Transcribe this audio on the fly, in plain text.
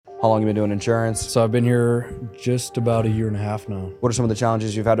How long have you been doing insurance? So I've been here just about a year and a half now. What are some of the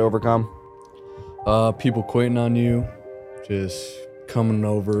challenges you've had to overcome? People quitting on you, just coming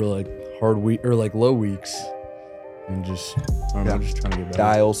over like hard week or like low weeks, and just I don't know, just trying to get better.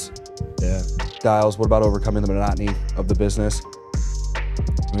 Dials. Yeah. Dials. What about overcoming the monotony of the business?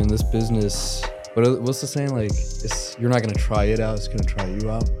 I mean, this business. What's the saying? Like, you're not gonna try it out; it's gonna try you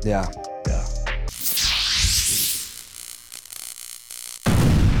out. Yeah. Yeah.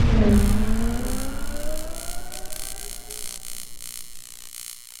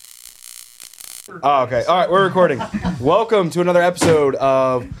 Oh, okay. All right, we're recording. Welcome to another episode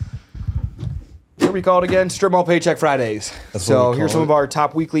of, what do we call it again? Stripmall Paycheck Fridays. So here's some of our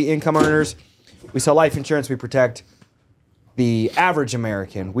top weekly income earners. We sell life insurance. We protect the average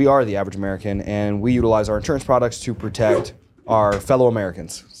American. We are the average American, and we utilize our insurance products to protect our fellow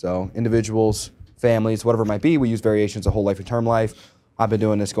Americans. So individuals, families, whatever it might be, we use variations of whole life and term life. I've been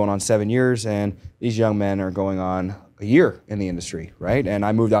doing this going on 7 years, and these young men are going on a year in the industry, right? And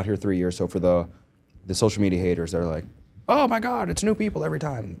I moved out here 3 years, so for the social media haters, they're like, oh my God, it's new people every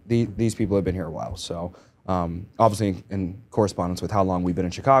time. These people have been here a while. So obviously in correspondence with how long we've been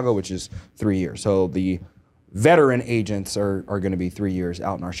in Chicago, which is 3 years. So the veteran agents are going to be 3 years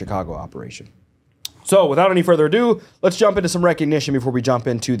out in our Chicago operation. So without any further ado, let's jump into some recognition before we jump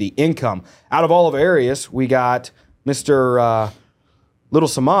into the income. Out of all of our areas, we got Mr. Little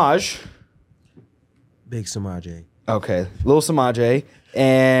Samaj. Big Samaj. Okay, Little Samaj.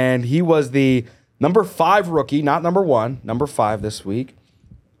 And he was the number 5 rookie, not number 1, number 5 this week.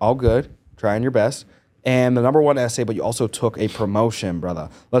 All good, trying your best. And the number 1 essay, but you also took a promotion, brother.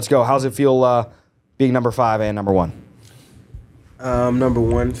 Let's go. How's it feel being number 5 and number 1? Number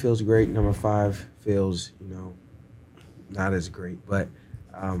 1 feels great. Number 5 feels, not as great. But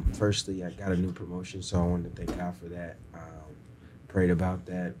firstly, I got a new promotion, so I wanted to thank God for that. Prayed about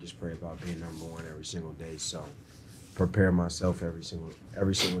that. Just pray about being number 1 every single day. So prepare myself every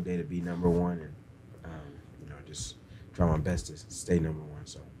single day to be number 1, and just try my best to stay number 1.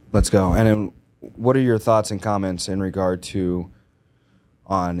 So let's go. And then what are your thoughts and comments in regard to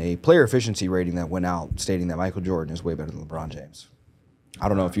on a player efficiency rating that went out stating that Michael Jordan is way better than LeBron James? I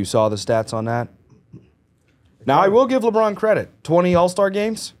don't know if you saw the stats on that. Now, I will give LeBron credit. 20 All-Star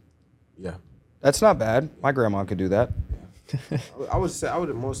games? Yeah. That's not bad. My grandma could do that. Yeah. I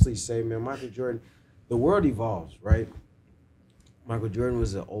would mostly say, man, Michael Jordan, the world evolves, right? Michael Jordan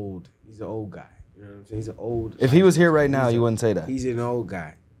he's an old guy. You know what I'm saying? He's an old. If he was here right now, you wouldn't say that. He's an old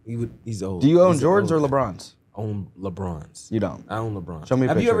guy. He's old. Do you own Jordans or LeBrons? Own LeBrons. You don't. I own LeBrons. Show me a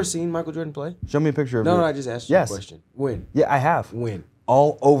picture. Have you ever seen Michael Jordan play? Show me a picture of No, I just asked you a question. When? Yeah, I have. When?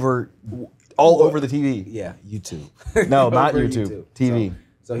 All over the TV. Yeah, YouTube. No, not YouTube. TV.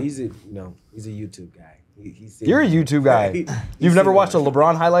 So he's a YouTube guy. You're a YouTube guy. You've never watched a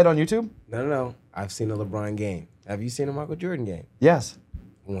LeBron highlight on YouTube? No. I've seen a LeBron game. Have you seen a Michael Jordan game? Yes.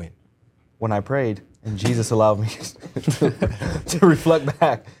 When? When I prayed and Jesus allowed me to reflect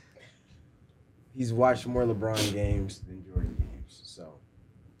back. He's watched more LeBron games than Jordan games, so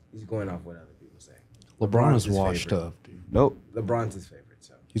he's going off what other people say. LeBron is washed up, dude. Nope. LeBron's his favorite,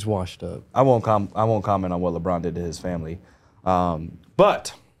 so He's washed up. I won't comment on what LeBron did to his family,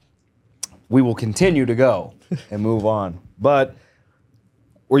 but we will continue to go and move on. But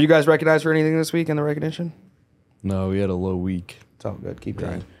were you guys recognized for anything this week in the recognition? No, we had a low week. It's all good. Keep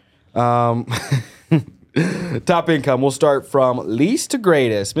trying. Top income. We'll start from least to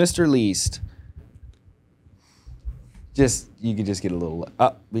greatest. Mr. Least. You can just get a little.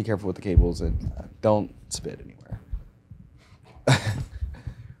 Be careful with the cables and don't spit anywhere.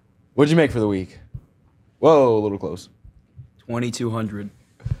 What'd you make for the week? Whoa, a little close. 2,200.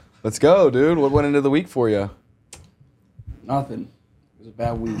 Let's go, dude. What went into the week for you? Nothing. It was a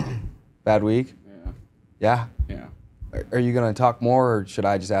bad week. Bad week? Yeah. Yeah? Are you going to talk more, or should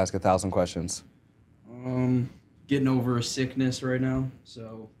I just ask 1,000 questions? Getting over a sickness right now,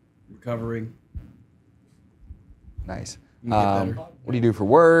 so recovering. Nice. Get better. What do you do for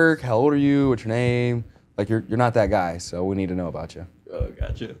work? How old are you? What's your name? Like, you're not that guy, so we need to know about you. Oh,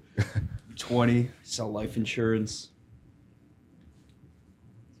 gotcha. 20, sell life insurance.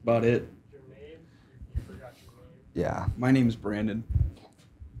 That's about it. Your name? You forgot your name. Yeah, My name's Brandon.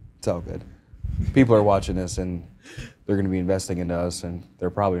 it's all good. People are watching this, and they're going to be investing into us, and they're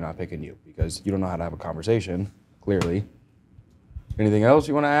probably not picking you because you don't know how to have a conversation, clearly. Anything else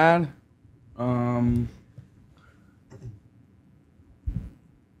you want to add?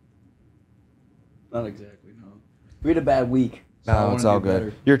 Not exactly, no. We had a bad week. So I No, wanna it's all do good.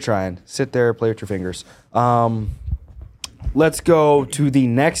 better. You're trying. Sit there, play with your fingers. Let's go to the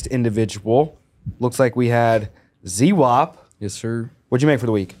next individual. Looks like we had Z-Wop. Yes, sir. What'd you make for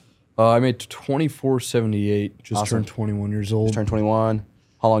the week? I made 24.78. Just Awesome. turned 21 years old. Just turned 21.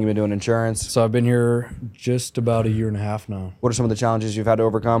 How long you been doing insurance? So I've been here just about a year and a half now. What are some of the challenges you've had to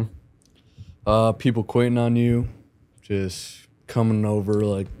overcome? People quitting on you, just coming over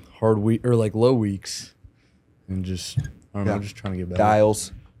like hard week or like low weeks, and just I don't know, just trying to get better.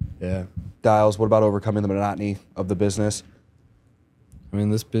 Dials. Yeah. Dials. What about overcoming the monotony of the business? I mean,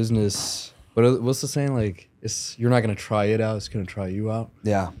 this business. What's the saying? Like, you're not gonna try it out. It's gonna try you out.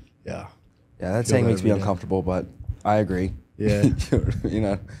 Yeah. Yeah. Yeah, that Feel saying that makes me every day. uncomfortable, but I agree. Yeah. You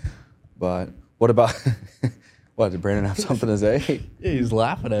know, but what about, what, did Brandon have something to say? Yeah, he's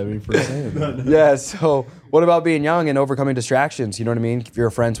laughing at me for saying that. Yeah, so what about being young and overcoming distractions? You know what I mean? If your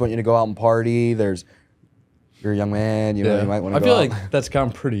friends want you to go out and party, you're a young man, you know, you might want to I go feel out. like that's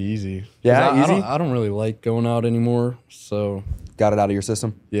gotten pretty easy. 'Cause Yeah, easy? I don't really like going out anymore, so Got it out of your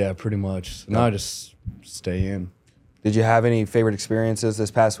system? yeah, pretty much. So now I just stay in. Did you have any favorite experiences this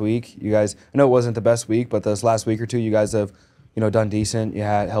past week? You guys, I know it wasn't the best week, but this last week or two, you guys have, done decent. You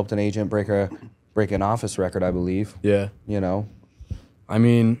had helped an agent break an office record, I believe. Yeah. You know, I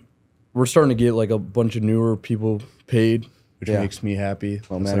mean, we're starting to get like a bunch of newer people paid, which Yeah. makes me happy.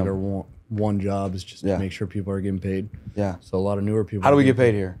 That's like Momentum. our one job is just Yeah. to make sure people are getting paid. yeah. So a lot of newer people. How do are we getting get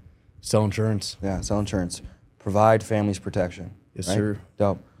paid here? Sell insurance. Yeah, sell insurance. Provide families protection. Yes, right? sir.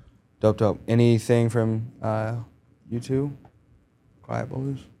 Dope. Anything from you two? Quiet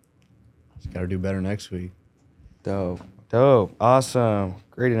Blues? Just got to do better next week. Dope. Awesome.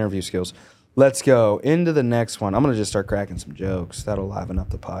 Great interview skills. Let's go into the next one. I'm going to just start cracking some jokes. That'll liven up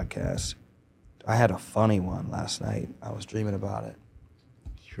the podcast. I had a funny one last night. I was dreaming about it.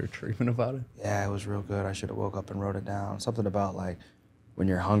 You're dreaming about it? Yeah, it was real good. I should have woke up and wrote it down. Something about like when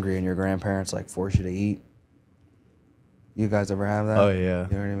you're hungry and your grandparents like force you to eat. You guys ever have that? Oh, yeah.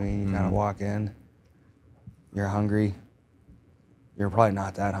 You know what I mean? You kind of walk in, you're hungry. You're probably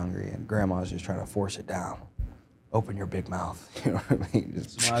not that hungry, and grandma's just trying to force it down. Open your big mouth. You know what I mean?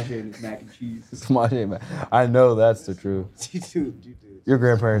 Just Smash it with mac and cheese. smash it, man. I know that's the truth. You do. Your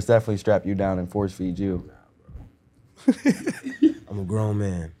grandparents definitely strap you down and force feed you. I'm a grown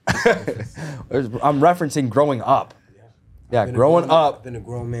man. I'm referencing growing up. Yeah, Been a growing grown- up. I've been a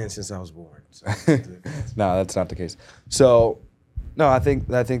grown man since I was born. So. No, that's not the case. So, no, I think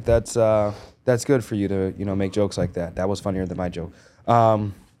that's good for you to make jokes like that. That was funnier than my joke.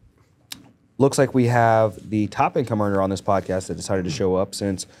 Looks like we have the top income earner on this podcast that decided to show up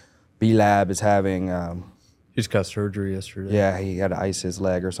since B Lab is having. He just got surgery yesterday. Yeah, he had to ice his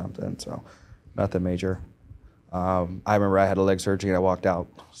leg or something. So, nothing major. I remember I had a leg surgery and I walked out.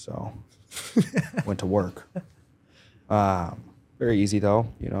 So, went to work. Very easy though,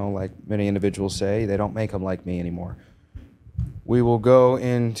 like many individuals say, they don't make them like me anymore. We will go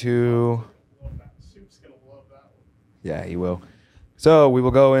into, Love that. Soup's gonna love that one. yeah, he will. So we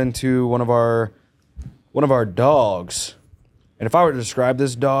will go into one of our dogs. And if I were to describe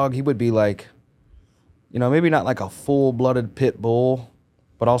this dog, he would be like, maybe not like a full-blooded pit bull,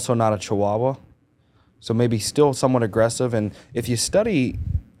 but also not a Chihuahua. So maybe still somewhat aggressive. And if you study,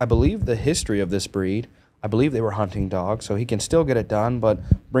 I believe, the history of this breed, I believe they were hunting dogs, so he can still get it done, but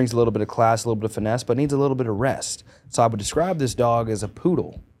brings a little bit of class, a little bit of finesse, but needs a little bit of rest. So I would describe this dog as a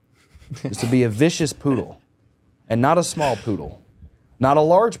poodle. It's to be a vicious poodle, and not a small poodle. Not a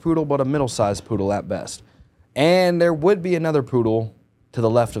large poodle, but a middle-sized poodle at best. And there would be another poodle to the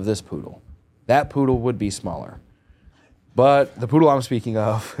left of this poodle. That poodle would be smaller. But the poodle I'm speaking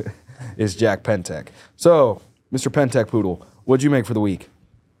of is Jack Pentek. So, Mr. Pentek Poodle, what'd you make for the week?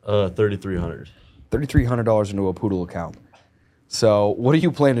 3,300. $3,300 into a poodle account. So, what do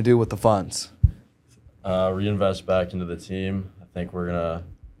you plan to do with the funds? Reinvest back into the team. I think we're gonna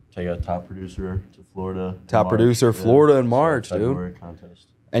take a top producer to Florida. in Top March. producer, Florida in March, dude. February contest.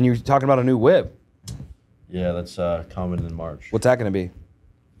 And you're talking about a new whip. Yeah, that's coming in March. What's that going to be?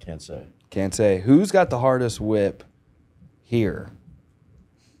 Can't say. Can't say. Who's got the hardest whip here?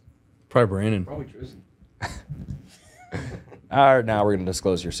 Probably Brandon. Probably Tristan. All right, now we're going to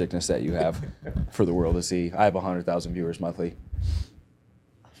disclose your sickness that you have for the world to see. I have 100,000 viewers monthly.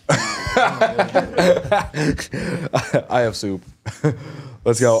 I have soup.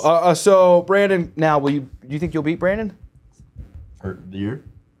 Let's go. So, Brandon, now, do you think you'll beat Brandon? For the year?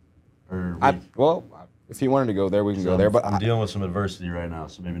 Or week? Well, if you wanted to go there, we can So go there. But I'm dealing with some adversity right now,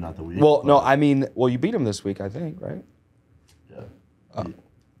 so maybe not the week. well, but no, I mean, you beat him this week, I think, right? Yeah.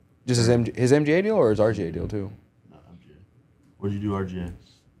 Just his MGA deal or his RGA deal too? No, MGA. What'd you do, RGA?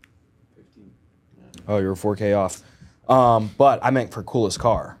 15. Oh, you're 4K off. But I meant for coolest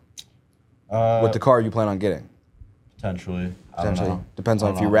car. What the car you plan on getting? Potentially. I don't Potentially. know. Depends I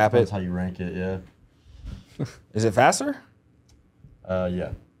on don't if you know. wrap Depends it. how you rank it, yeah. Is it faster?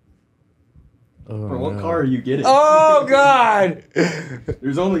 Yeah. Oh, For what no. car are you getting? Oh God!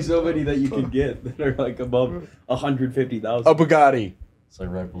 There's only so many that you can get that are like above 150,000. A Bugatti. It's like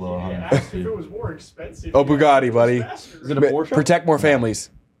right below Yeah, 150. asked if it was more expensive. Oh, Bugatti, It was buddy. faster. Is it a Porsche? Protect more families.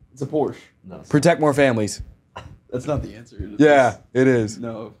 It's a Porsche. No, it's Protect more families. That's not the answer. to Yeah, this. it is.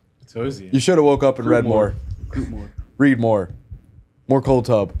 No. It's Ozzy. You should have woke up and read more. Group more. Read more. More cold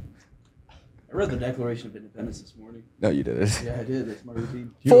tub. I read the Declaration of Independence this morning. No, you didn't. Yeah, I did. That's my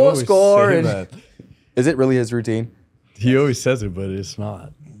routine. You Full always score say and- that. Is it really his routine? He always says it, but it's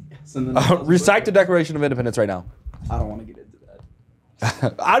not. And then Recite the Declaration of Independence right now. I don't want to get into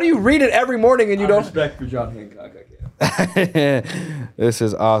that. How do you read it every morning and you Out of don't? respect for John Hancock, I can't. This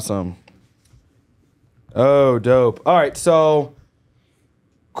is awesome. Oh, dope. All right, so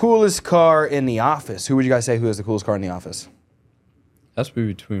coolest car in the office. Who would you guys say who has the coolest car in the office? Has to be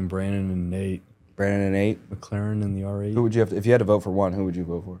between Brandon and Nate. Brandon and Nate. McLaren and the R8. Who would you have if you had to vote for one? Who would you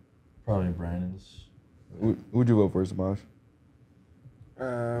vote for? probably Brandon's. Who would you vote for, Samaj?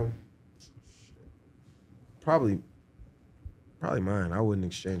 Probably mine. I wouldn't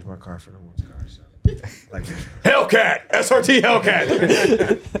exchange my car for no one's car. So, like, Hellcat, SRT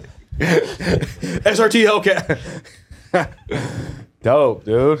Hellcat, SRT Hellcat. Dope,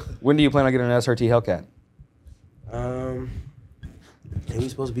 dude. When do you plan on getting an SRT Hellcat? ain't we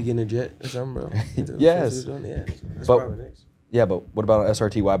supposed to be getting a jet or something, bro? Yes. Yeah. That's But- probably next. Yeah, but what about an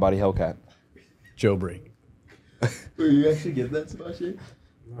SRT wide body Hellcat? Jailbreak. Were you actually getting that, Sebastian?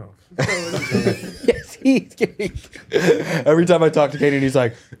 No. Yes, he's getting. Every time I talk to Katie, he's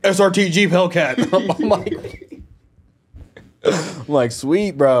like, SRT Jeep Hellcat. I'm like,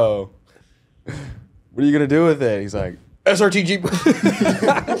 sweet, bro. What are you going to do with it? He's like, SRT Jeep.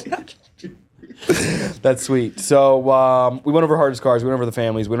 That's sweet. So we went over hardest cars, we went over the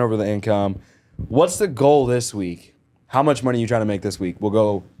families, went over the income. What's the goal this week? How much money are you trying to make this week? We'll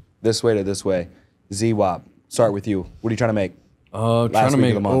go this way to this way. Z-Wop, start with you. What are you trying to make? Trying to week of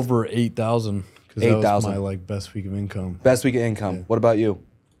make the month. over 8,000 because that was 8,000. my like best week of income. Best week of income. Yeah. What about you?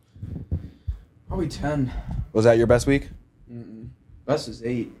 Probably 10. Was that your best week? Best is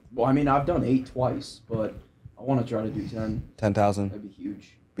 8. Well, I mean, I've done 8 twice, but I want to try to do 10. 10,000. That'd be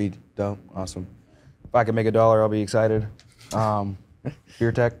huge. Be dope. Awesome. If I can make $1, I'll be excited.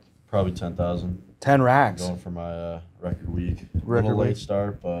 Beer Tech, Probably 10,000. 10 racks. Going for my record week. Record Little late week.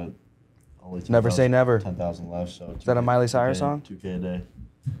 start, but only Never say never. 10,000 left. So Is that a Miley Cyrus song? 2K a day.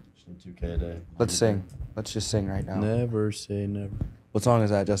 Just need 2K a day. Let's sing. Let's just sing right now. Never say never. What song is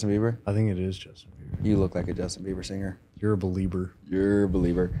that, Justin Bieber? I think it is Justin Bieber. You look like a Justin Bieber singer. You're a believer. You're a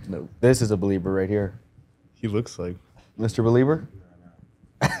believer. No. This is a believer right here. He looks like. Mr. Believer?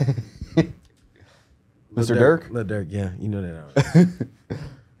 Mr. Lil Dirk? Lil Dirk, yeah. You know that.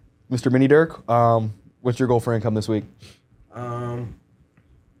 Mr. Mini Dirk? What's your goal for income this week?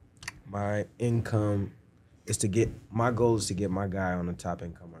 My income is to get, my goal is to get my guy on the top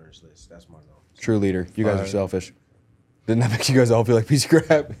income earners list. That's my goal. True leader. You guys are Fire. selfish. Didn't that make you guys all feel like piece of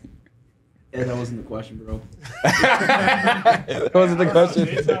crap? Yeah, that wasn't the question, bro. That wasn't the question.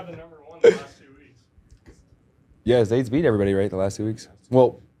 States have the number one the last 2 weeks. Yeah, Zayd's beat everybody, right, the last 2 weeks?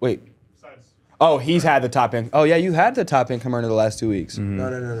 Well, wait. Besides, Oh, he's had the top income. Oh, yeah, you had the top income earner the last 2 weeks. No.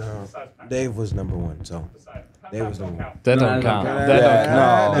 besides Pat. Dave was number one, so. Besides, Dave was don't number count. That No, don't that count. don't That count. don't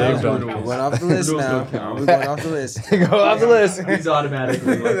count. No. Dave don't We're count. going off the list Rules now. don't count. We're going off the list. Go off the list. He's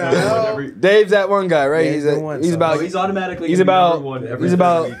automatically like number one Dave's that one guy, right? Yeah, he's he's the one, he's so- about. he's automatically He's gonna be about. number one every He's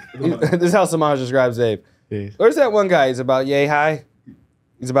about. week of the month. This is how Samaj describes Dave. Yeah. Where's that one guy? He's about yay high.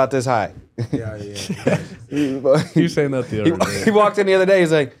 He's about this high. Yeah. He was saying that the other He day. walked in the other day.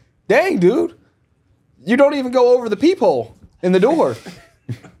 He's like, "Dang, dude, you don't even go over the peephole in the door."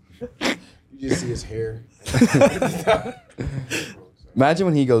 You just see his hair. Imagine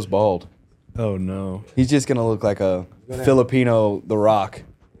when he goes bald. Oh no. He's just gonna look like a Gonna- Filipino, The Rock,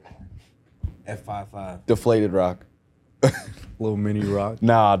 F55. deflated Rock. Little mini rock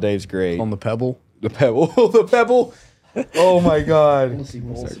Nah, Dave's great. on the pebble. The pebble, the pebble. Oh my God. Let's see,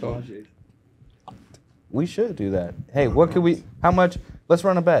 Sebastian. We should do that. Hey, what could we? How much? Let's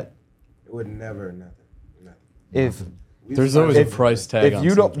run a bet. It would never, nothing. If There's always a price tag. if on you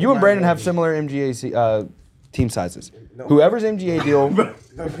don't, something. you and Brandon have similar MGA team sizes. No. Whoever's MGA deal.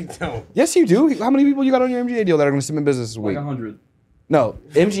 No, we don't. Yes, you do. How many people you got on your MGA deal that are going to submit business this Like week? 100. No,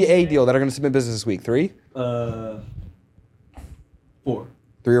 MGA deal that are going to submit business this week. 3? 4.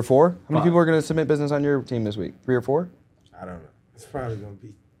 3 or 4? How many 5. people are going to submit business on your team this week? 3 or 4? I don't know. It's probably going to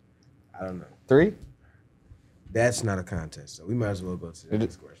be, I don't know. 3? That's not a contest, so we might as well go to the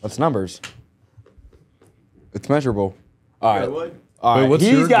next question. That's numbers. It's measurable. All right. what? All Wait, right. what's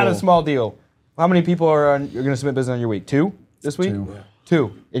He's your got a goal? small deal. How many people are on? You're going to submit business on your week? 2 this week? 2.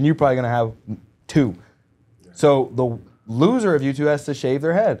 2. And you're probably going to have 2. So the loser of you two has to shave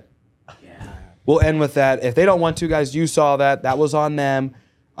their head. Yeah. We'll end with that. If they don't want to, guys, you saw that. That was on them.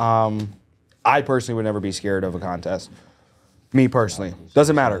 I personally would never be scared of a contest. Me personally.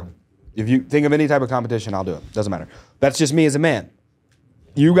 Doesn't matter. If you think of any type of competition, I'll do it. Doesn't matter. That's just me as a man.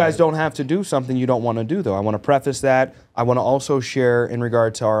 You guys don't have to do something you don't want to do, though. I want to preface that. I want to also share in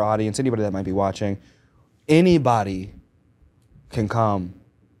regard to our audience, anybody that might be watching, anybody can come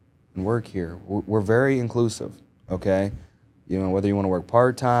and work here. We're very inclusive, okay? You know, whether you want to work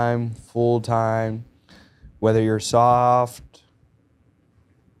part-time, full-time, whether you're soft,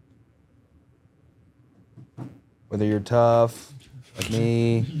 whether you're tough, like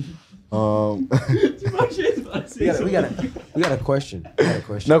me. We got a question.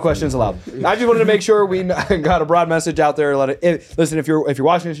 No questions allowed. I just wanted to make sure we got a broad message out there. Listen, if you're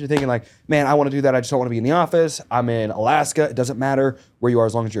watching this, you're thinking like, man, I want to do that. I just don't want to be in the office. I'm in Alaska. It doesn't matter where you are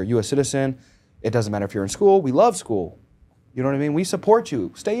as long as you're a U.S. citizen. It doesn't matter if you're in school. We love school. You know what I mean? We support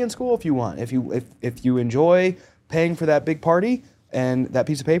you. Stay in school if you want. If you enjoy paying for that big party and that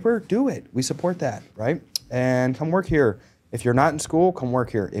piece of paper, do it. We support that, right? And come work here. If you're not in school, come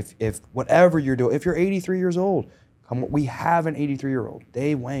work here. If whatever you're doing, if you're 83 years old, we have an 83-year-old.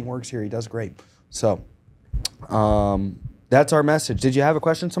 Dave Wang works here. He does great. So that's our message. Did you have a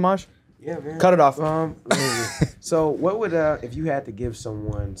question, Samaj? Yeah, man. Cut it off. So what would, if you had to give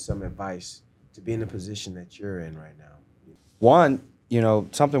someone some advice to be in the position that you're in right now? One, you know,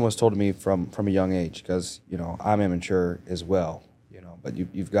 something was told to me from a young age because, you know, I'm immature as well, you know, but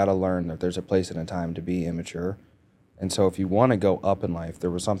you've got to learn that there's a place and a time to be immature. And so if you want to go up in life, there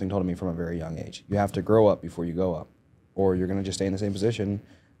was something told to me from a very young age. You have to grow up before you go up, or you're going to just stay in the same position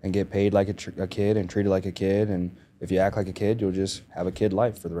and get paid like a kid and treated like a kid. And if you act like a kid, you'll just have a kid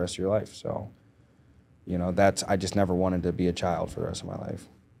life for the rest of your life. So, you know, I just never wanted to be a child for the rest of my life.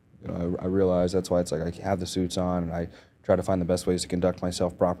 You know, I realize that's why it's like I have the suits on and I try to find the best ways to conduct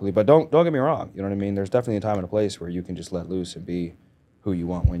myself properly. But don't get me wrong. You know what I mean? There's definitely a time and a place where you can just let loose and be who you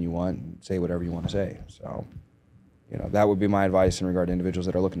want when you want and say whatever you want to say. So, you know, that would be my advice in regard to individuals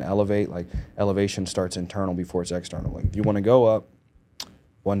that are looking to elevate. Like, elevation starts internal before it's external. Like, if you want to go up,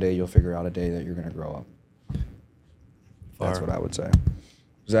 one day you'll figure out a day that you're going to grow up. That's what I would say.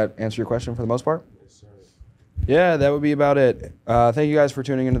 Does that answer your question for the most part? Yes, sir. Yeah, that would be about it. Thank you guys for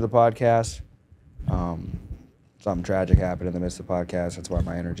tuning into the podcast. Something tragic happened in the midst of the podcast. That's why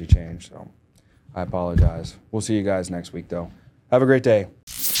my energy changed. So I apologize. We'll see you guys next week, though. Have a great day.